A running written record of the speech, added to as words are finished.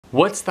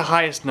What's the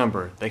highest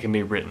number that can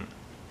be written?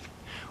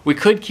 We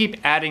could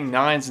keep adding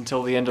 9s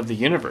until the end of the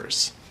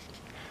universe.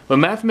 But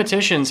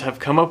mathematicians have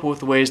come up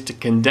with ways to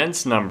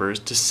condense numbers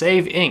to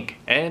save ink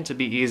and to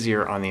be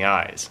easier on the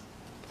eyes.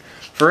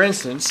 For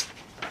instance,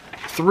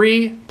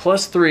 3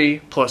 plus 3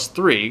 plus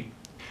 3,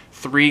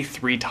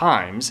 3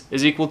 times,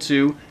 is equal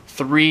to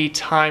 3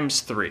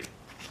 times 3.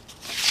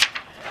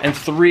 And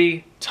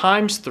 3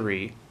 times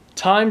 3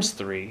 times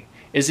 3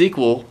 is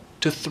equal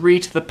to 3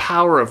 to the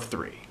power of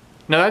 3.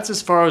 Now that's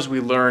as far as we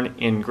learn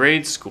in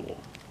grade school.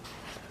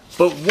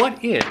 But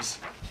what is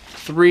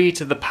 3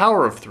 to the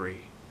power of 3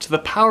 to the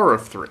power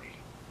of 3?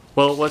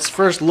 Well, let's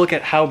first look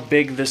at how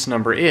big this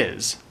number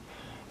is.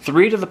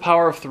 3 to the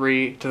power of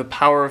 3 to the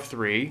power of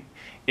 3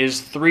 is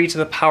 3 to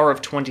the power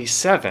of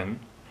 27,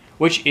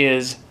 which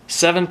is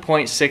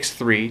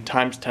 7.63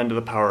 times 10 to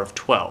the power of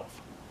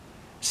 12.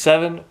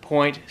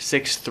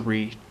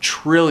 7.63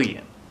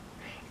 trillion,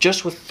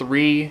 just with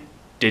 3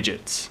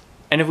 digits.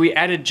 And if we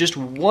added just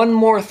one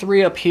more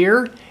 3 up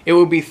here, it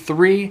would be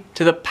 3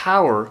 to the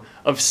power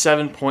of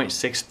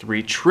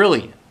 7.63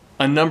 trillion.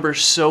 A number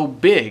so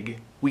big,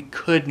 we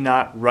could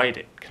not write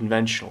it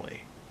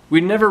conventionally.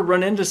 We'd never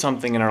run into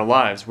something in our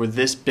lives where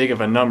this big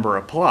of a number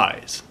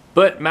applies.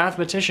 But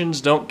mathematicians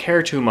don't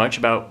care too much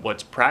about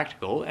what's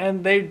practical,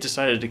 and they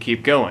decided to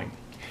keep going.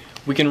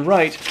 We can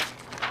write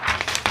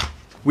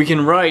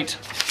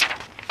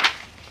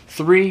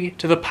 3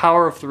 to the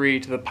power of 3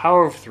 to the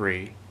power of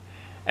 3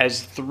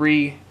 as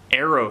 3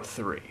 arrow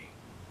 3.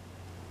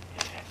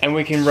 And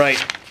we can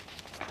write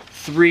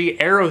 3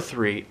 arrow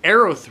 3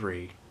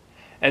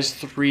 as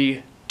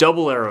 3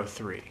 double arrow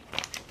 3.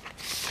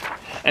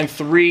 And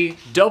 3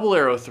 double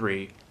arrow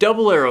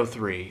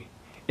 3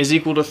 is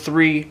equal to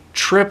 3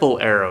 triple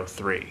arrow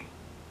 3.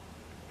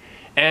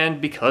 And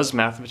because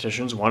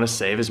mathematicians want to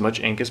save as much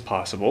ink as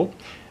possible,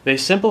 they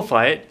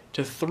simplify it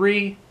to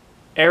 3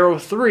 arrow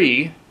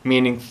 3,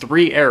 meaning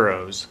 3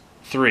 arrows,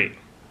 3.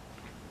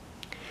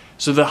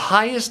 So the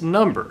highest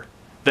number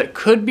that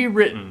could be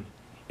written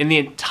in the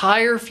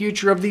entire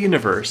future of the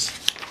universe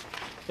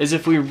is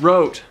if we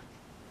wrote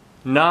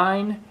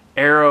 9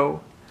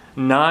 arrow,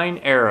 9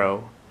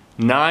 arrow,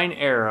 9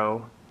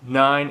 arrow,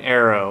 9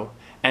 arrow,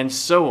 and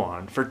so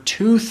on for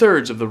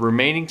 2/3 of the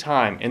remaining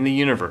time in the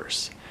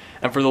universe.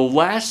 And for the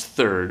last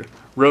third,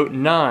 wrote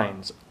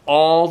 9s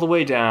all the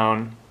way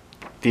down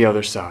the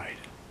other side.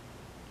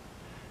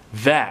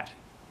 That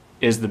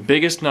is the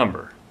biggest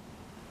number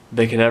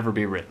that could ever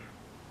be written.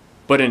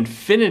 But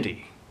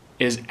infinity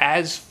is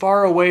as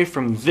far away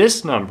from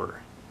this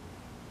number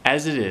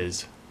as it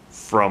is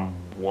from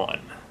 1.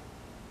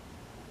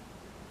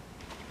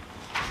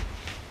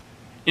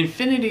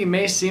 Infinity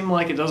may seem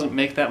like it doesn't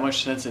make that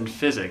much sense in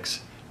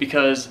physics,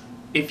 because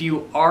if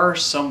you are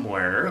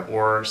somewhere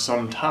or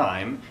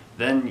sometime,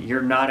 then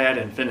you're not at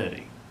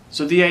infinity.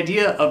 So the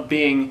idea of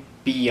being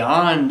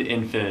beyond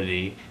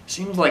infinity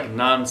seems like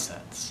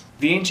nonsense.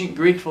 The ancient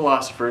Greek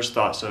philosophers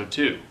thought so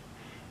too.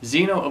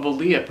 Zeno of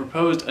Elea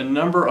proposed a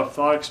number of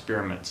thought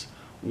experiments,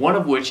 one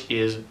of which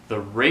is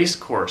the race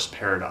course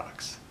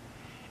paradox.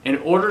 In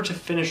order to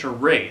finish a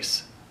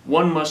race,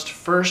 one must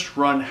first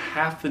run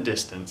half the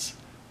distance,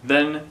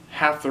 then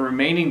half the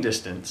remaining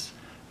distance,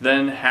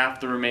 then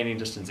half the remaining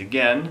distance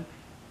again,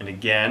 and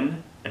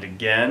again, and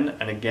again,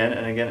 and again,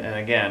 and again, and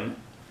again,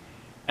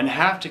 and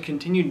have to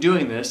continue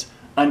doing this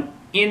an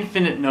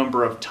infinite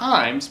number of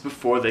times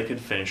before they could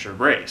finish a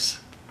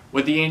race.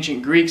 What the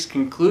ancient Greeks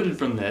concluded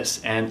from this,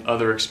 and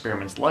other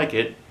experiments like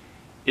it,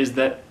 is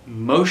that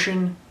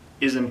motion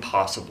is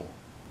impossible.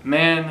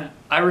 Man,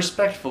 I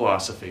respect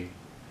philosophy.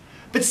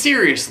 But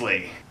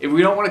seriously, if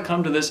we don't want to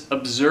come to this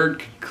absurd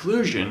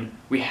conclusion,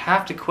 we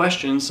have to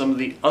question some of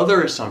the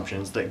other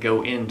assumptions that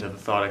go into the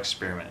thought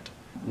experiment.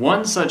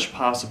 One such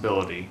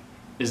possibility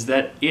is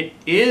that it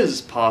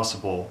is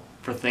possible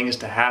for things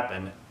to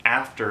happen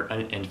after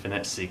an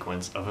infinite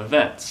sequence of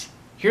events.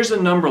 Here's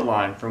a number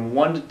line from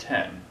 1 to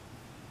 10.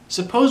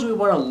 Suppose we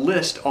want to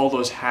list all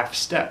those half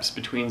steps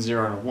between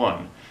 0 and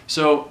 1.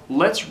 So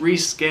let's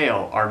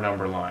rescale our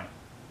number line.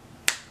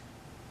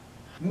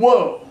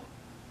 Whoa!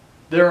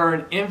 There are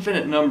an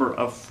infinite number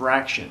of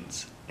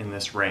fractions in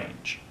this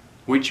range,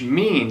 which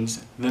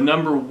means the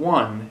number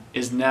 1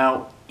 is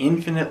now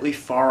infinitely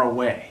far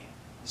away.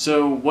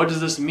 So what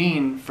does this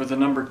mean for the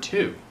number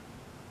 2?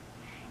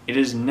 It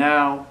is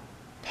now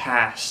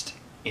past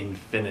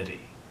infinity.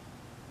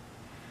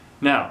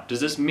 Now, does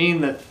this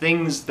mean that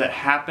things that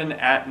happen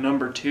at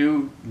number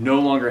 2 no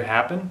longer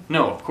happen?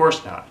 No, of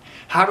course not.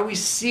 How do we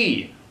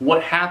see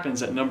what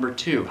happens at number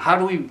 2? How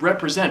do we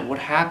represent what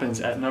happens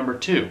at number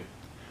 2?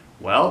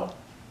 Well,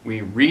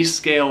 we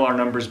rescale our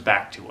numbers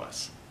back to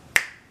us.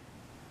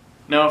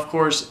 Now, of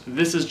course,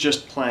 this is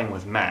just playing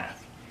with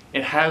math.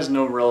 It has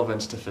no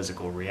relevance to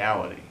physical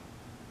reality,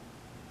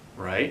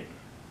 right?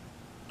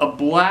 A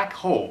black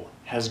hole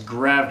has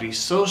gravity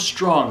so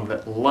strong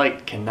that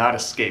light cannot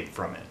escape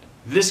from it.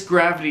 This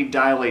gravity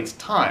dilates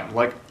time,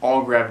 like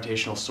all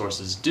gravitational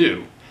sources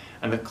do,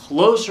 and the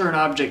closer an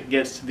object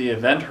gets to the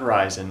event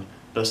horizon,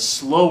 the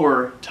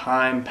slower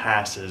time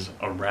passes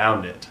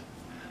around it,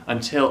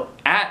 until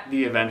at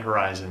the event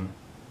horizon,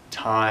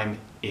 time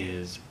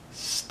is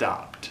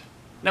stopped.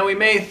 Now we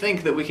may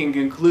think that we can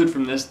conclude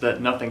from this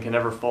that nothing can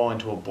ever fall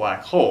into a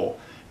black hole,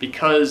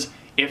 because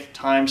if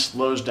time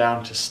slows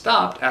down to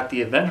stop at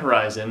the event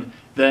horizon,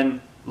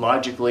 then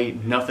logically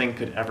nothing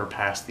could ever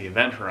pass the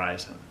event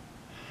horizon.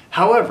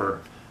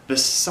 However, the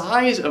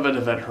size of an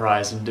event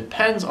horizon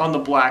depends on the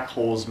black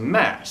hole's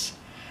mass,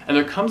 and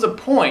there comes a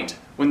point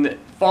when the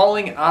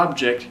falling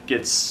object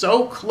gets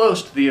so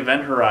close to the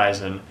event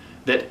horizon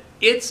that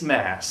its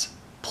mass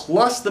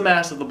plus the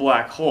mass of the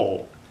black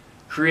hole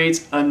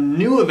creates a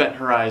new event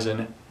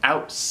horizon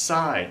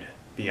outside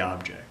the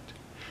object.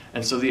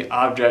 And so the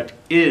object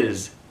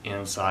is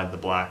inside the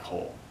black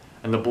hole,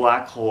 and the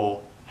black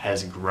hole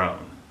has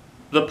grown.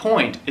 The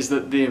point is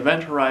that the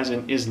event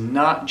horizon is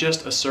not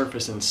just a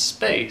surface in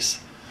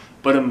space,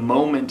 but a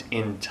moment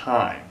in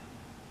time.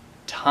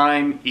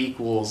 Time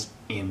equals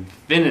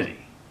infinity.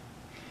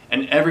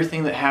 And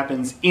everything that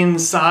happens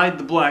inside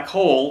the black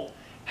hole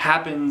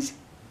happens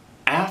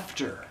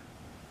after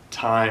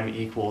time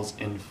equals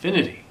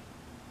infinity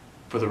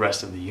for the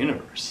rest of the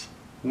universe.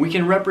 We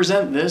can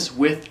represent this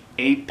with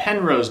a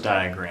Penrose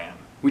diagram.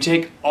 We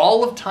take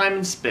all of time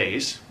and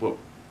space,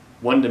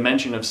 one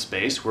dimension of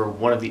space where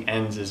one of the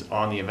ends is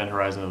on the event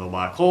horizon of the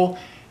black hole,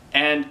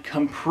 and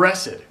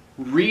compress it,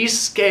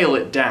 rescale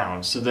it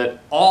down so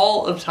that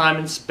all of time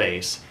and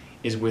space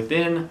is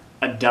within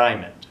a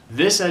diamond.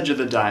 This edge of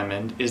the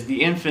diamond is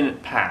the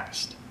infinite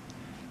past.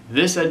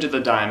 This edge of the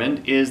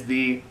diamond is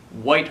the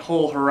white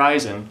hole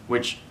horizon,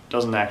 which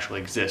doesn't actually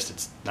exist,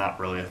 it's not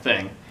really a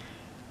thing.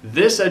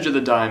 This edge of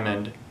the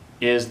diamond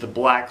is the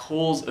black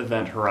hole's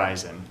event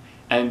horizon,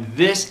 and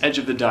this edge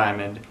of the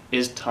diamond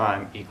is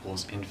time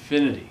equals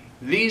infinity.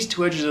 These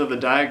two edges of the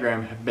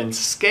diagram have been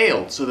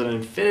scaled so that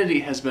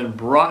infinity has been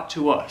brought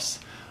to us,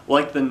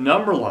 like the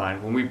number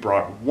line when we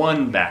brought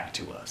 1 back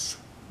to us.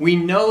 We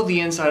know the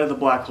inside of the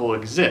black hole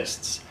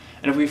exists,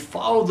 and if we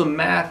follow the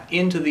math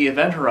into the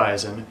event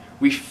horizon,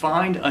 we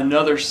find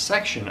another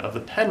section of the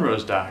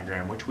Penrose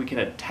diagram which we can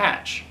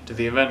attach to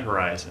the event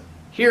horizon.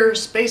 Here,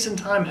 space and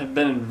time have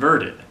been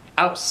inverted.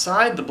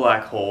 Outside the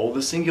black hole,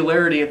 the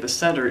singularity at the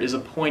center is a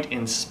point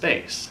in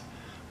space.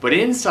 But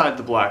inside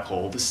the black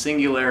hole, the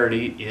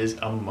singularity is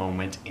a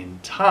moment in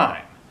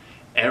time.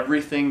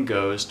 Everything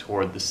goes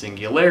toward the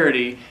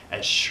singularity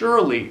as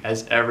surely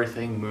as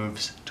everything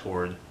moves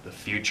toward the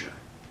future.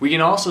 We can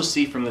also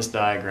see from this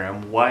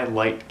diagram why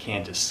light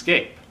can't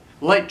escape.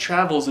 Light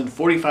travels in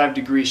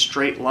 45-degree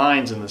straight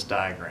lines in this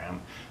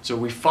diagram, so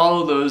if we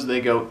follow those, they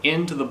go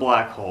into the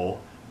black hole,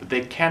 but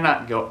they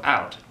cannot go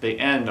out. They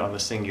end on the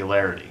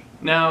singularity.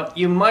 Now,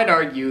 you might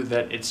argue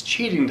that it's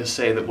cheating to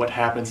say that what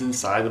happens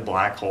inside the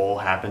black hole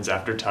happens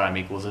after time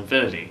equals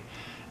infinity.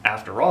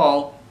 After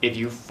all, if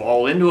you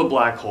fall into a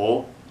black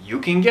hole, you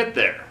can get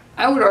there.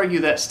 I would argue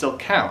that still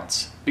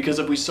counts, because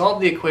if we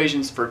solve the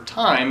equations for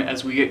time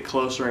as we get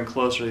closer and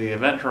closer to the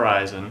event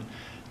horizon,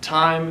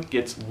 time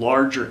gets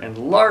larger and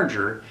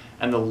larger,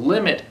 and the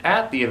limit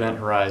at the event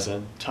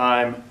horizon,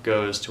 time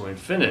goes to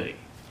infinity.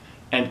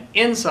 And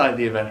inside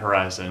the event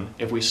horizon,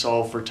 if we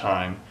solve for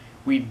time,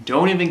 we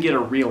don't even get a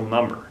real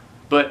number.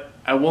 But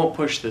I won't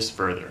push this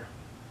further,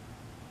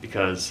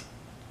 because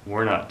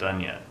we're not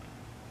done yet.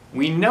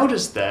 We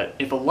notice that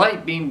if a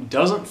light beam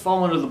doesn't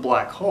fall into the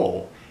black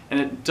hole, and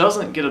it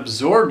doesn't get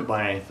absorbed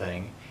by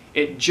anything,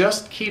 it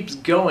just keeps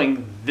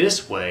going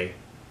this way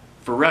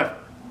forever.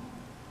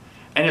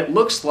 And it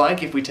looks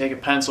like if we take a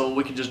pencil,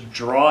 we can just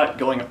draw it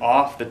going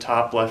off the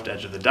top left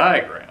edge of the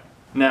diagram.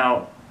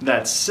 Now,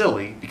 that's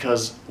silly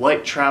because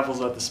light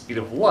travels at the speed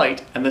of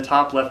light, and the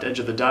top left edge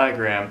of the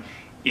diagram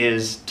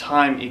is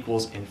time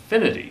equals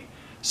infinity.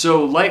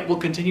 So light will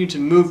continue to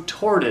move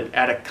toward it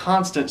at a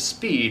constant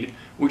speed,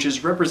 which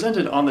is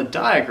represented on the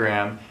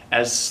diagram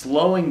as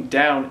slowing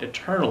down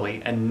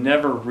eternally and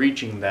never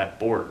reaching that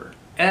border.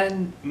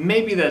 And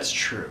maybe that's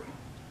true.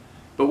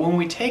 But when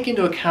we take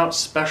into account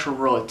special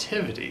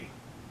relativity,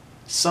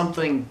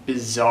 something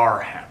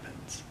bizarre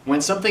happens.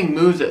 When something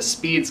moves at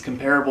speeds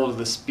comparable to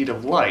the speed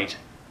of light,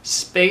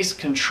 space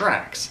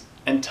contracts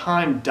and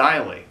time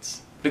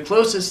dilates. The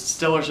closest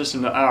stellar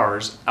system to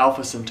ours,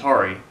 Alpha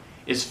Centauri,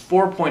 is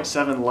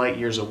 4.7 light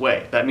years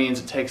away. That means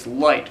it takes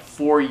light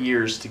 4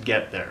 years to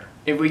get there.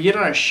 If we get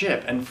on a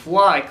ship and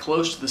fly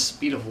close to the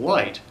speed of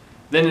light,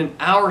 then in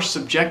our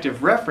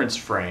subjective reference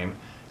frame,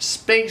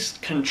 space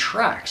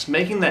contracts,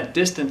 making that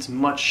distance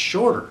much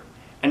shorter,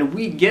 and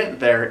we get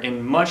there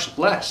in much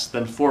less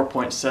than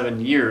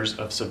 4.7 years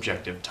of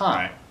subjective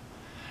time.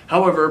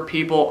 However,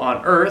 people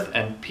on Earth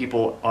and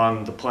people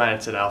on the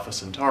planets at Alpha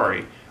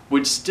Centauri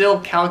would still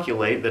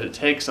calculate that it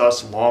takes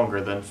us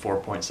longer than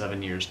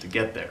 4.7 years to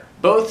get there.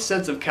 Both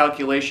sets of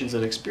calculations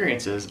and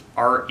experiences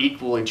are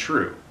equally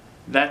true.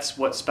 That's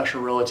what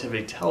special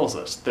relativity tells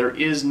us. There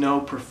is no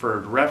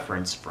preferred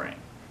reference frame.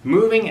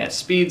 Moving at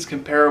speeds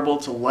comparable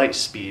to light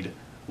speed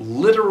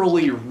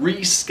literally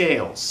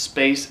rescales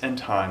space and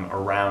time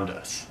around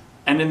us.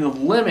 And in the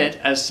limit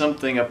as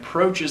something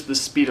approaches the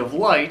speed of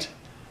light,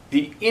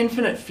 the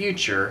infinite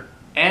future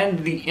and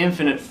the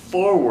infinite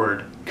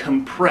forward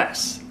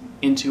compress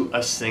into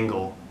a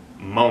single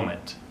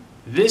moment.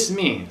 This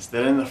means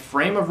that in the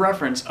frame of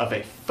reference of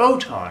a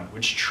photon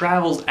which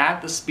travels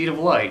at the speed of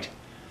light,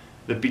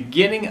 the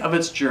beginning of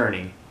its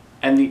journey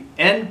and the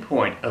end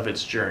point of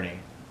its journey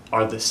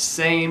are the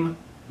same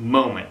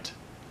moment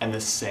and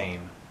the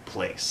same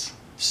place.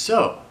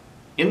 So,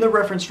 in the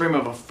reference frame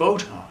of a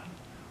photon,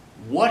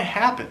 what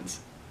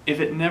happens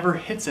if it never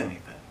hits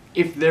anything?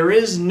 If there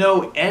is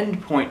no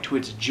end point to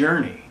its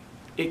journey,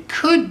 it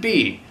could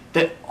be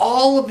that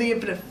all of the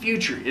infinite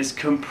future is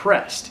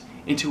compressed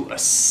into a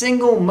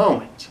single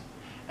moment,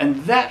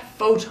 and that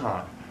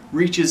photon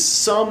reaches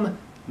some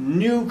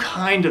new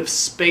kind of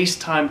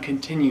space-time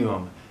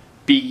continuum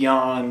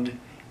beyond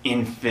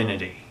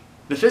infinity.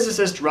 The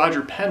physicist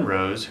Roger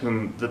Penrose,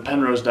 whom the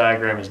Penrose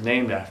Diagram is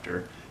named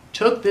after,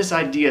 took this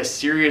idea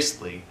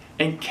seriously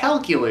and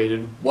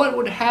calculated what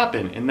would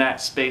happen in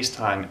that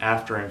space-time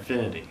after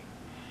infinity.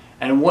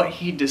 And what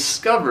he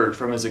discovered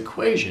from his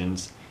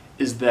equations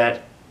is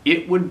that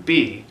it would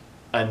be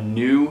a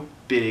new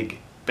Big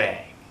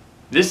Bang.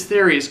 This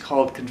theory is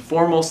called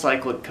Conformal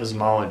Cyclic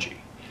Cosmology,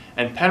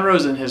 and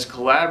Penrose and his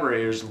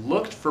collaborators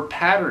looked for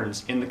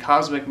patterns in the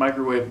cosmic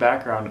microwave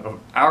background of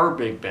our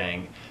Big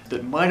Bang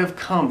that might have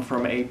come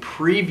from a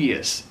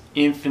previous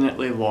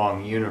infinitely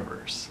long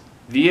universe.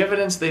 The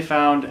evidence they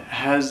found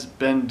has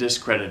been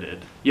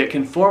discredited, yet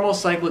conformal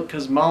cyclic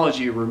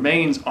cosmology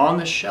remains on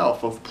the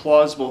shelf of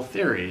plausible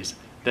theories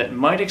that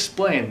might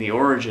explain the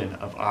origin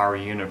of our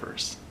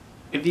universe.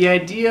 If the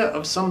idea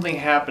of something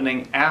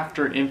happening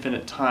after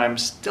infinite time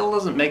still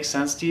doesn't make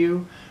sense to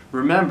you,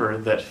 remember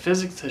that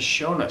physics has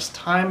shown us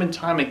time and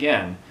time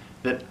again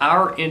that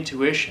our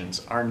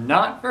intuitions are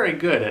not very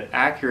good at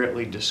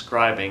accurately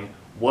describing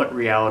what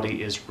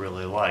reality is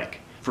really like,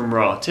 from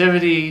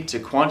relativity to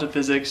quantum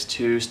physics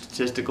to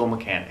statistical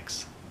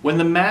mechanics. When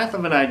the math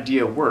of an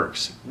idea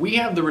works, we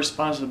have the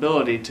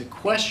responsibility to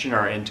question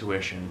our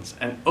intuitions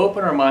and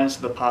open our minds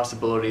to the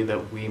possibility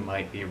that we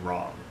might be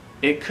wrong.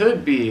 It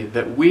could be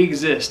that we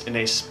exist in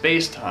a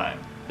space-time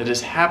that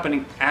is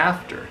happening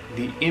after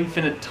the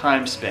infinite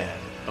time span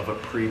of a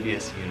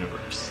previous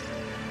universe.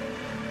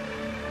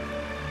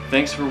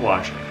 Thanks for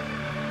watching.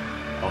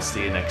 I'll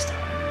see you next time.